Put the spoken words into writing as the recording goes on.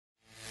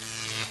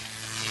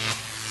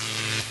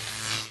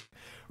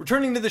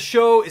Returning to the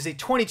show is a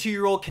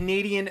 22-year-old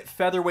Canadian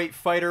featherweight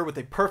fighter with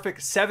a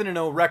perfect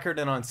 7-0 record,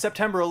 and on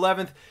September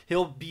 11th,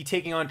 he'll be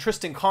taking on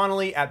Tristan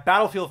Connelly at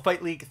Battlefield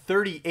Fight League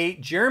 38.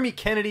 Jeremy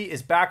Kennedy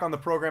is back on the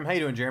program. How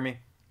you doing, Jeremy?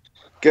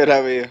 Good, how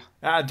are you?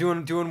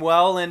 Doing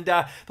well. And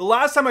the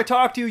last time I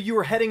talked to you, you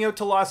were heading out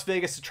to Las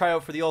Vegas to try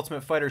out for the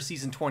Ultimate Fighter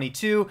Season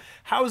 22.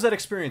 How was that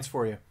experience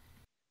for you?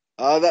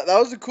 That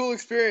was a cool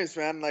experience,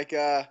 man.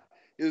 It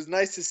was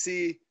nice to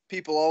see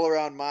people all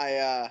around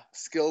my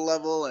skill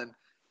level, and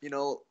you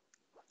know,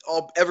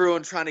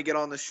 everyone trying to get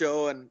on the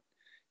show, and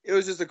it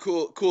was just a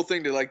cool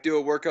thing to do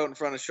a workout in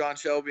front of Sean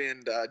Shelby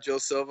and Joe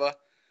Silva.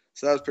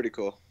 So that was pretty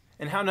cool.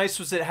 And how nice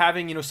was it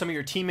having, some of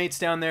your teammates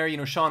down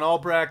there? Sean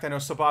Albrecht, I know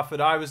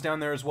Sabah was down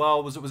there as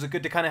well. Was it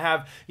good to kind of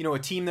have, a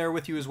team there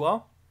with you as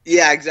well?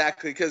 Yeah,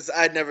 exactly. Because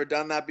I'd never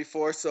done that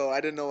before, so I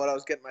didn't know what I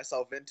was getting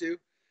myself into.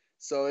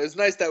 So it was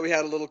nice that we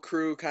had a little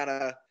crew.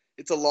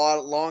 It's a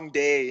long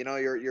day.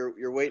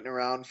 You're waiting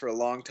around for a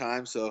long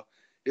time. So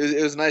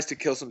it was nice to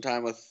kill some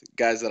time with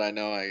guys that I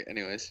know.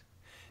 Anyways.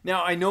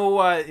 Now I know,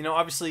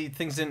 obviously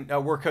things didn't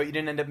work out. You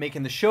didn't end up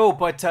making the show,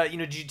 but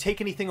did you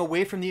take anything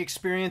away from the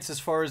experience as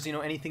far as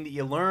anything that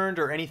you learned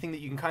or anything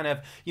that you can kind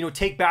of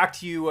take back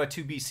to you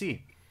to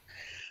BC?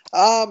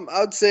 I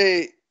would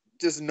say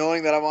just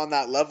knowing that I'm on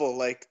that level,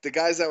 like the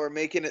guys that were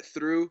making it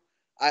through,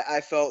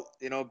 I felt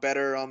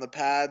better on the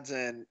pads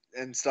and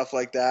stuff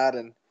like that,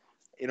 and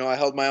I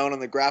held my own on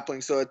the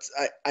grappling. So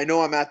I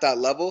know I'm at that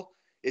level.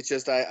 It's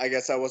just I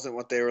guess I wasn't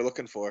what they were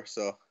looking for.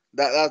 So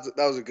that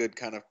was a good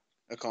kind of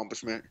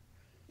accomplishment.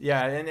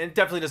 Yeah, and it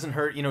definitely doesn't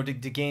hurt,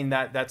 to gain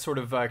that sort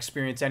of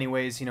experience,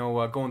 anyways.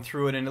 Going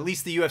through it, and at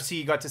least the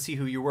UFC got to see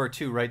who you were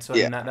too, right? So I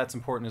Yeah. mean that's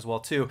important as well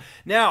too.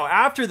 Now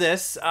after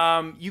this,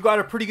 you got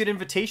a pretty good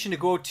invitation to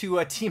go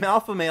to Team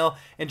Alpha Male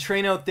and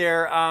train out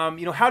there.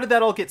 How did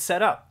that all get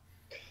set up?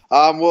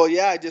 Well,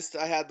 yeah,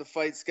 I had the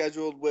fight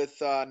scheduled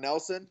with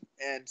Nelson,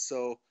 and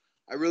so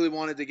I really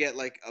wanted to get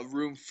like a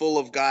room full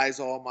of guys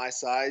all my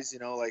size.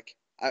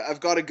 I've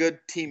got a good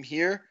team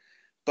here,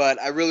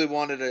 but I really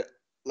wanted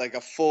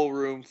a full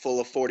room full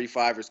of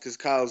 45ers because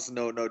Kyle's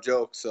no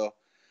joke. So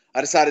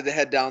I decided to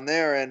head down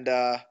there, and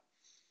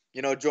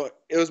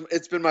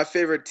it's been my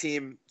favorite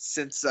team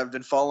since I've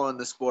been following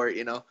the sport.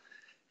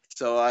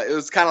 So it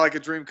was kind of like a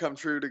dream come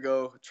true to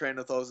go train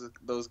with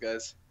those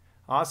guys.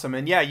 Awesome.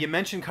 And yeah, you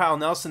mentioned Kyle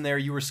Nelson there.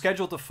 You were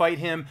scheduled to fight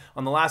him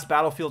on the last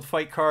Battlefield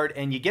fight card,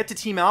 and you get to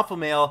Team Alpha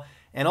Male,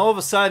 and all of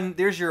a sudden,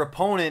 there's your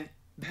opponent.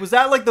 Was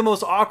that like the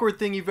most awkward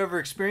thing you've ever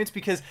experienced?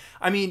 Because,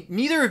 I mean,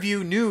 neither of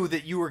you knew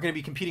that you were going to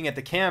be competing at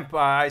the camp.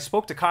 I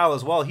spoke to Kyle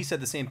as well. He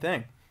said the same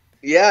thing.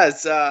 Yeah,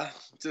 it's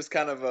just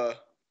kind of a,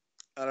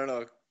 I don't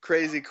know,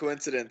 crazy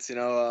coincidence. We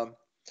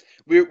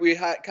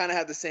kind of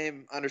had the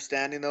same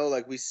understanding though.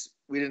 Like we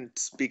didn't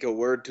speak a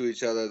word to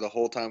each other the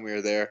whole time we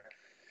were there.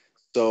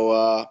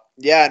 So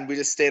yeah, and we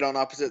just stayed on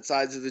opposite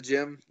sides of the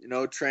gym.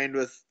 Trained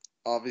with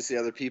obviously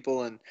other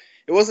people, and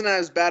it wasn't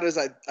as bad as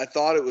I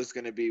thought it was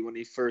going to be when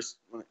I first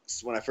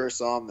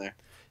saw him there.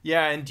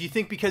 Yeah, and do you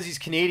think because he's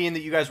Canadian that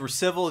you guys were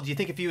civil? Do you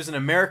think if he was an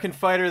American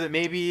fighter that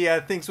maybe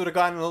things would have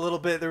gotten a little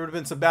bit, there would have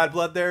been some bad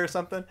blood there or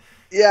something?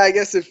 Yeah, I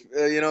guess if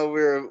we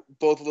were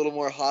both a little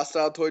more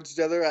hostile towards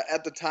each other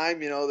at the time,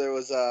 there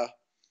was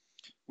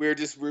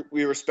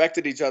we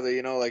respected each other.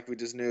 Like we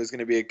just knew it was going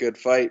to be a good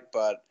fight,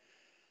 but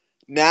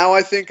now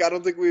I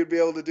don't think we would be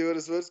able to do it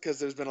as much because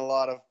there's been a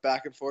lot of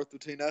back and forth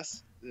between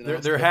us.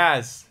 There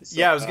has. So,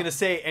 Yeah, I was going to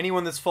say,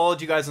 anyone that's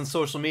followed you guys on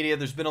social media,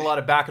 there's been a lot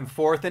of back and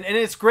forth, and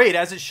it's great,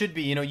 as it should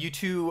be. You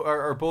two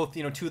are both,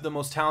 two of the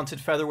most talented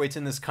featherweights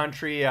in this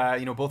country,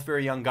 both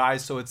very young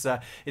guys, so it's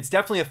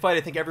definitely a fight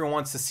I think everyone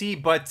wants to see,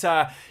 but,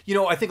 I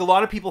think a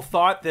lot of people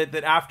thought that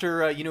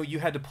after, you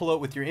had to pull out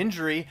with your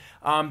injury,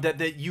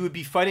 that you would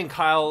be fighting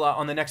Kyle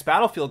on the next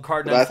Battlefield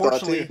card, and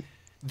unfortunately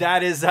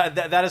that is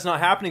not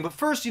happening. But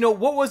first,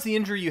 what was the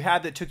injury you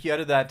had that took you out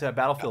of that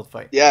Battlefield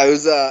fight? Yeah, it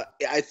was.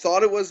 I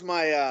thought it was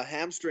my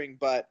hamstring,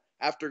 but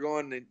after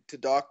going to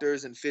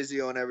doctors and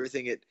physio and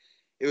everything, it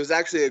was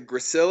actually a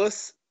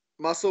gracilis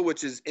muscle,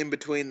 which is in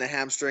between the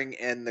hamstring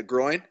and the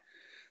groin.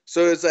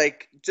 So it was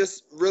like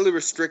just really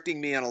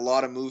restricting me on a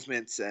lot of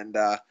movements, and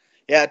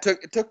yeah, it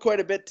took quite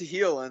a bit to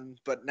heal,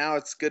 but now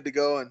it's good to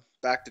go and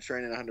back to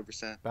training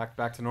 100%.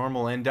 Back to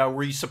normal. And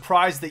were you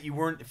surprised that you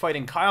weren't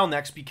fighting Kyle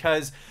next?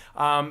 Because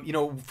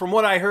from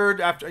what I heard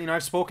after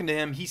I've spoken to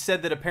him, he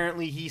said that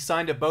apparently he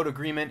signed a bout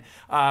agreement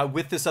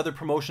with this other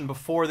promotion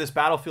before this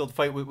Battlefield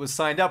fight was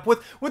signed up.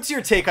 What's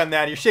your take on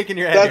that? You're shaking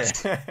your head.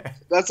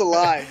 That's a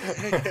lie.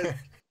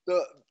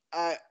 So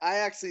I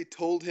actually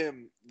told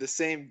him the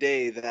same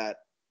day that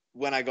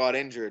when I got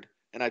injured,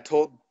 and I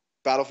told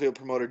Battlefield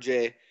promoter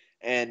Jay,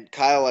 and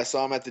Kyle, I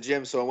saw him at the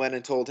gym, so I went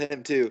and told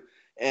him too.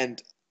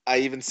 And I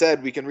even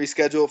said we can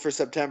reschedule for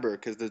September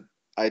because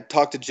I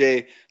talked to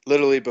Jay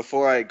literally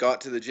before I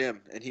got to the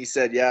gym, and he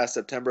said, yeah,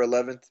 September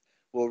 11th,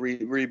 we'll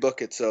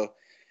rebook it. So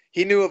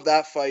he knew of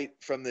that fight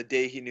from the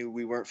day he knew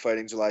we weren't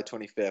fighting July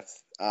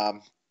 25th.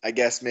 I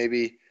guess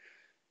maybe,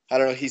 I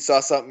don't know, he saw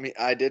something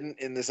I didn't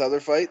in this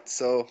other fight,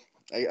 so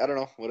I don't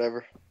know,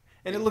 whatever.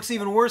 And it looks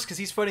even worse because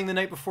he's fighting the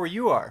night before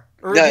you are.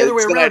 Or No, the other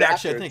way it's the around, night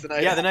actually, after. I It's think. the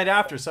night Yeah, the night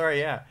after. after. Sorry,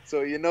 yeah.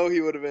 So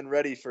he would have been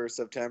ready for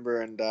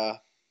September, and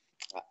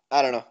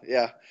I don't know.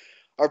 Yeah,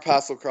 our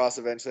paths will cross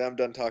eventually. I'm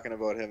done talking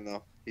about him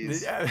though.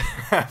 He's yeah.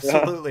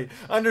 Absolutely.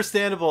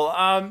 Understandable.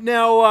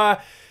 Now,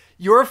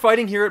 you're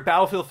fighting here at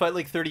Battlefield Fight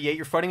League 38.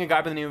 You're fighting a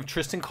guy by the name of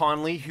Tristan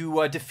Connelly,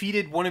 who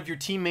defeated one of your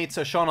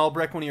teammates, Sean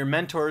Albrecht, one of your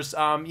mentors.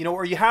 Are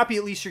you happy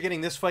at least you're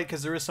getting this fight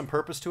because there is some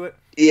purpose to it?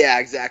 Yeah,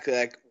 exactly.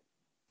 Like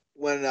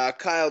when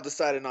Kyle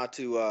decided not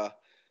to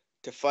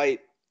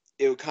fight,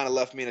 it kind of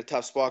left me in a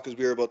tough spot because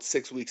we were about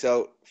 6 weeks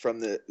out from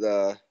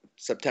the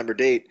September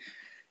date.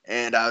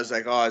 And I was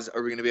like, oh,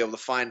 are we going to be able to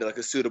find like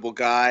a suitable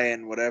guy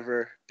and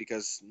whatever?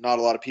 Because not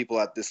a lot of people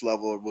at this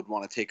level would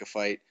want to take a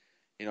fight,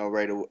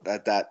 right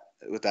at that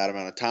with that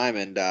amount of time.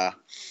 And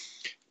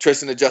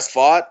Tristan had just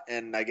fought,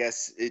 and I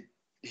guess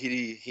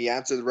he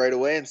answered right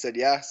away and said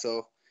yeah.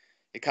 So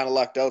it kind of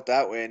lucked out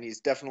that way, and he's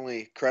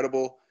definitely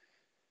credible.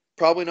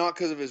 Probably not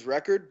because of his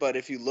record, but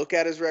if you look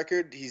at his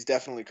record, he's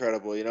definitely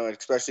credible.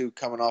 Especially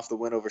coming off the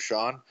win over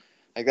Sean.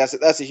 Like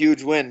that's a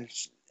huge win,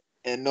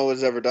 and no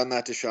one's ever done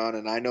that to Sean.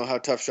 And I know how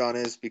tough Sean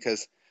is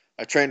because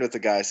I trained with the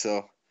guy,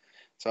 so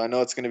I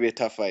know it's going to be a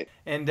tough fight.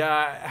 And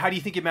how do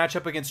you think you match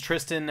up against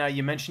Tristan?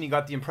 You mentioned you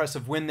got the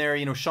impressive win there.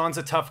 Sean's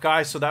a tough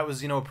guy, so that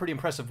was a pretty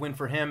impressive win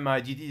for him.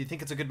 Do you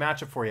think it's a good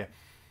matchup for you?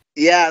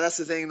 Yeah, that's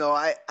the thing though.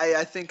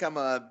 I think I'm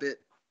a bit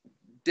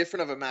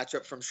different of a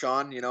matchup from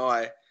Sean.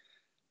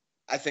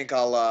 I think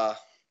I'll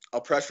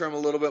pressure him a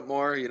little bit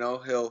more.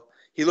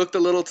 He looked a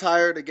little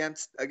tired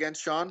against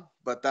Sean,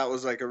 but that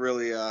was like a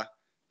really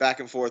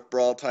back and forth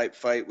brawl type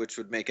fight, which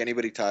would make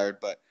anybody tired.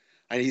 But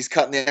he's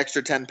cutting the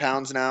extra 10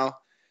 pounds now,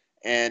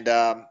 and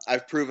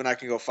I've proven I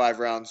can go 5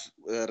 rounds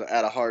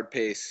at a hard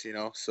pace.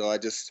 So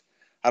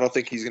I don't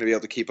think he's going to be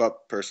able to keep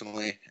up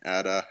personally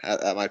at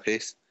my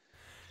pace.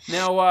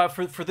 Now,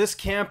 for this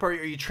camp, are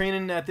you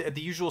training at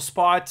the usual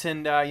spot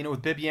and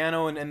with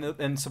Bibiano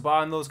and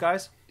Sabah and those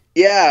guys?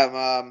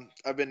 Yeah,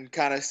 I've been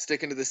kind of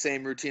sticking to the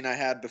same routine I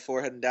had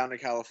before heading down to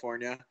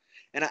California,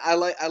 and I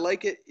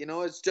like it.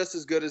 It's just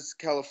as good as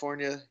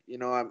California.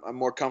 I'm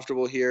more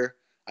comfortable here.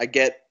 I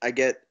get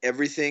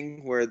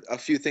everything where a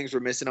few things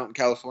were missing out in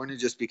California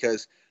just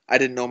because I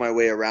didn't know my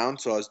way around,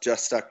 so I was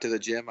just stuck to the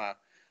gym. A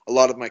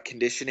lot of my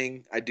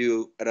conditioning I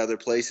do at other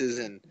places,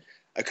 and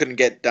I couldn't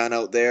get done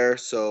out there.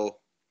 So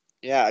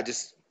yeah,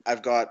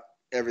 I've got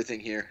everything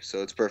here,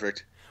 so it's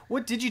perfect.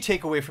 What did you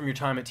take away from your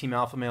time at Team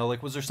Alpha Male?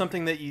 Like, was there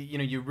something that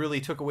you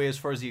really took away as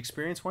far as the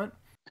experience went?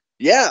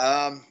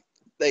 Yeah,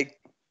 like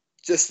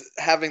just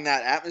having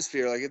that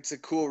atmosphere, like it's a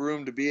cool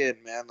room to be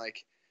in, man.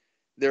 Like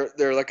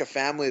they're like a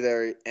family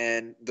there,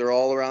 and they're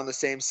all around the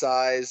same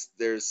size.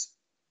 There's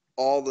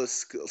all the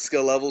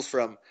skill levels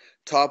from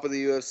top of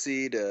the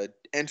UFC to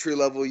entry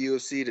level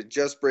UFC to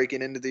just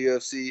breaking into the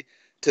UFC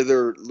to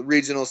their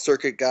regional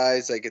circuit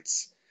guys. Like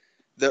it's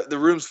the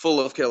room's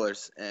full of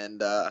killers,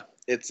 and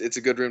it's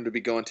a good room to be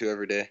going to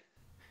every day.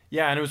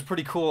 Yeah, and it was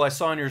pretty cool. I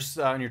saw on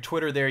your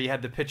Twitter there you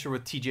had the picture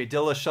with TJ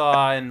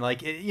Dillashaw, and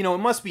like it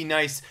must be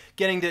nice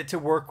getting to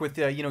work with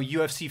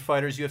UFC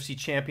fighters, UFC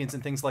champions,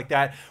 and things like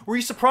that. Were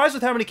you surprised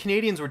with how many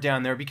Canadians were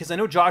down there? Because I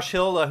know Josh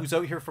Hill, who's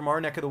out here from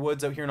our neck of the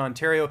woods, out here in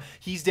Ontario,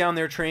 he's down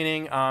there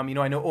training. I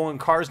know Owen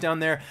Carr's down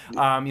there.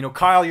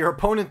 Kyle, your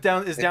opponent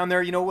is down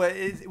there.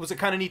 Was it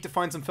kind of neat to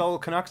find some fellow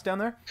Canucks down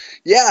there?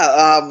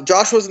 Yeah,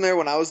 Josh wasn't there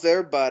when I was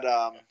there, but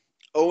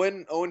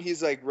Owen,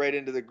 he's like right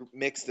into the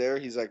mix there.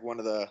 He's like one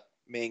of the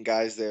main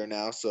guys there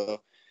now, so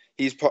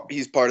he's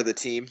part of the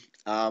team.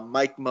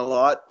 Mike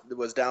Malott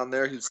was down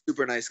there. He was a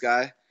super nice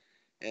guy,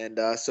 and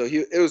so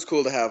it was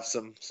cool to have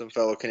some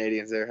fellow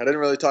Canadians there. I didn't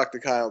really talk to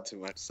Kyle too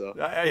much, so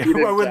I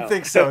wouldn't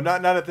think so.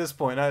 Not at this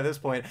point. Not at this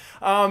point.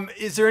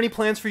 Is there any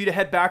plans for you to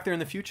head back there in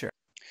the future?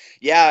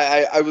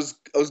 Yeah, I was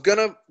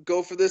gonna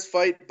go for this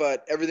fight,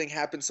 but everything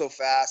happened so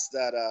fast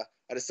that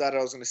I decided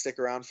I was gonna stick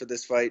around for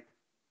this fight,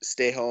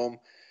 stay home,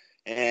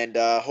 and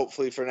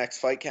hopefully for next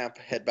fight camp,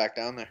 head back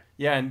down there.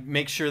 Yeah, and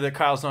make sure that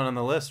Kyle's not on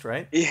the list,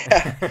 right?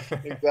 Yeah,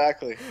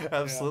 exactly.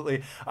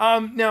 Absolutely.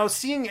 Yeah. Now,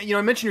 seeing,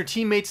 I mentioned your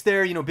teammates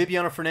there,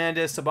 Bibiano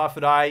Fernandez, Sabah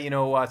Fadai,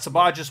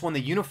 Sabah just won the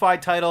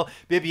unified title.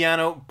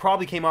 Bibiano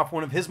probably came off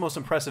one of his most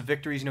impressive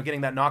victories,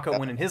 getting that knockout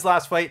win in his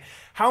last fight.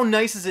 How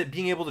nice is it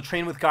being able to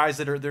train with guys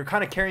they're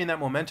kind of carrying that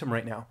momentum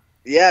right now?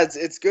 Yeah,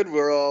 it's good.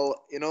 We're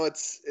all,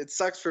 it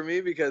sucks for me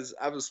because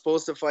I was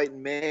supposed to fight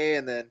in May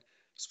and then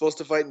supposed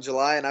to fight in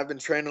July, and I've been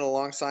training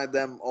alongside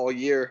them all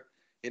year,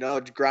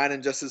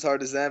 grinding just as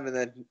hard as them, and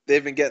then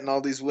they've been getting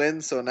all these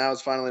wins, so now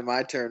it's finally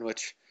my turn,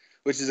 which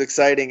is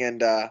exciting,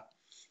 and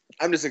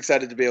I'm just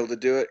excited to be able to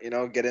do it,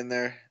 get in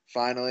there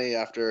finally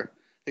after,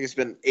 I think it's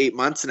been 8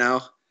 months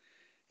now,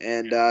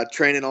 and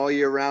training all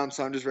year round,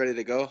 so I'm just ready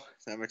to go.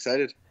 So I'm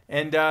excited.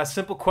 And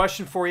simple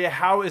question for you,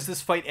 how is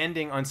this fight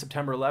ending on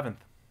September 11th?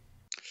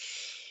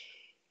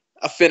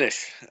 A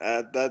finish.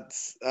 I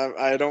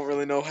don't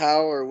really know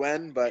how or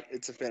when, but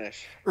it's a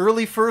finish.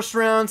 Early first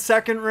round,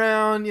 second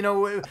round,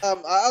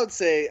 I would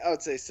say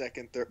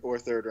second or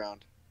third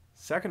round.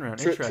 Second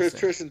round, interesting.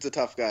 Tristan's a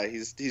tough guy.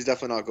 He's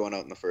definitely not going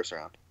out in the first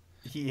round.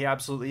 He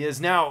absolutely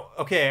is. Now,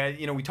 okay,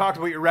 we talked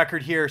about your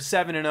record here,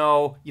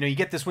 7-0. You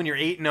get this when you're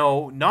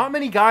 8-0. Not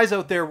many guys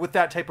out there with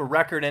that type of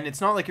record, and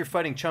it's not like you're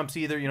fighting chumps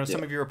either.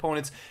 Some of your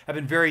opponents have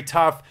been very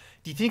tough.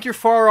 Do you think you're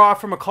far off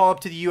from a call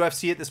up to the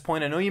UFC at this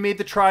point? I know you made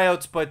the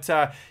tryouts, but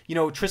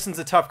Tristan's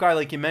a tough guy,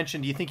 like you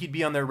mentioned. Do you think you'd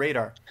be on their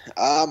radar?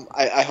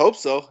 I hope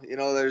so.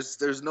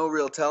 There's no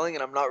real telling,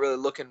 and I'm not really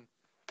looking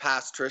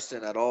past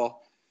Tristan at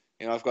all.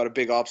 I've got a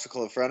big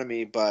obstacle in front of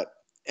me,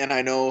 and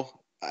I know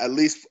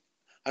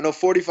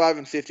 45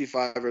 and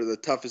 55 are the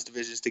toughest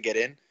divisions to get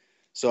in.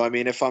 So, I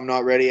mean, if I'm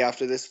not ready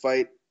after this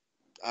fight,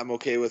 I'm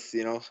okay with,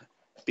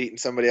 beating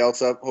somebody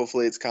else up.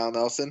 Hopefully it's Kyle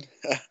Nelson.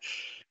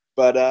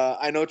 But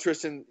I know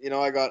Tristan,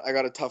 I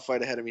got a tough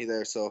fight ahead of me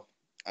there. So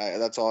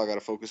that's all I got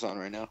to focus on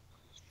right now.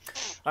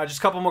 Just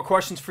a couple more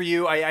questions for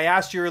you. I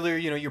asked you earlier,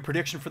 your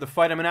prediction for the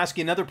fight. I'm going to ask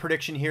you another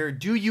prediction here.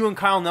 Do you and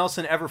Kyle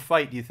Nelson ever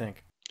fight, do you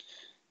think?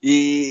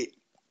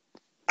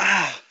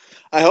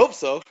 I hope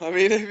so. Yeah,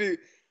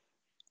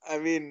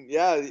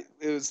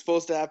 it was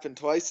supposed to happen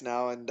twice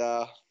now, and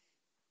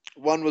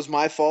one was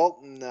my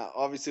fault, and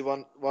obviously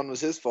one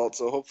was his fault.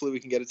 So hopefully we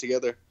can get it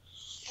together.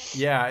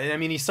 Yeah, I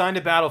mean, he signed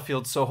a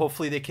Battlefield, so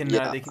hopefully they can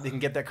they can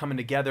get that coming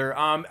together.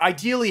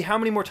 Ideally, how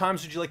many more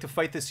times would you like to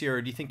fight this year,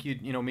 or do you think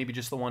maybe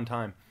just the one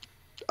time?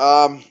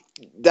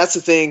 That's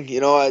the thing.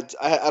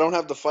 I don't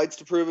have the fights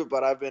to prove it,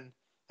 but I've been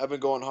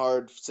going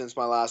hard since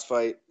my last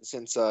fight.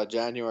 Since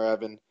January,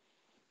 I've been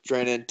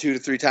training 2 to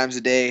 3 times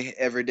a day,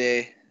 every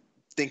day,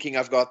 thinking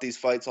I've got these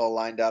fights all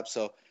lined up.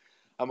 So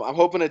I'm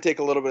hoping to take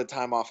a little bit of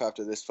time off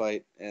after this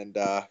fight and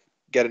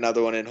get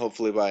another one in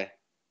hopefully by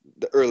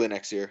the early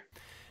next year.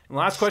 And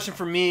last question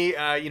for me,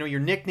 your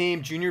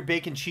nickname, Junior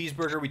Bacon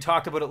Cheeseburger, we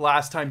talked about it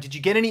last time. Did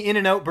you get any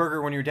In-N-Out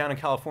burger when you were down in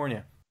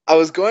California? I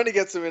was going to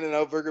get some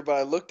In-N-Out burger, but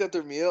I looked at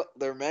their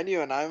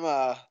menu, and I'm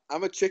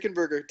a chicken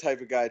burger type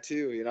of guy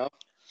too,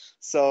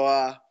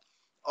 So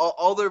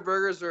all their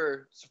burgers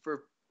are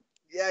for,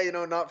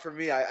 not for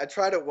me. I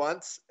tried it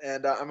once,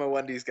 and I'm a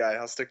Wendy's guy.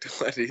 I'll stick to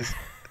Wendy's.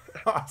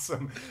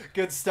 Awesome.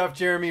 Good stuff,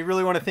 Jeremy.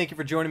 Really want to thank you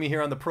for joining me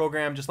here on the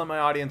program. Just let my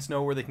audience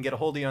know where they can get a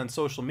hold of you on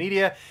social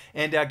media.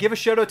 And give a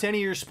shout out to any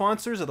of your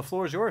sponsors. The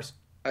floor is yours.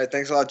 All right.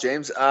 Thanks a lot,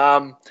 James.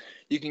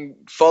 You can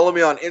follow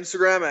me on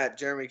Instagram at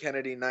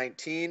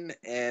JeremyKennedy19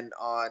 and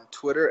on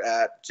Twitter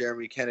at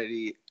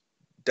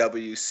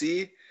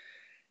JeremyKennedyWC.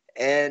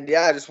 And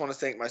yeah, I just want to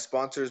thank my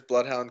sponsors,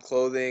 Bloodhound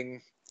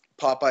Clothing,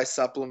 Popeye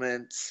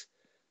Supplements,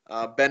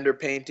 Bender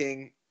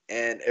Painting,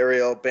 and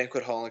Ariel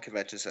Banquet Hall and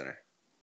Convention Center.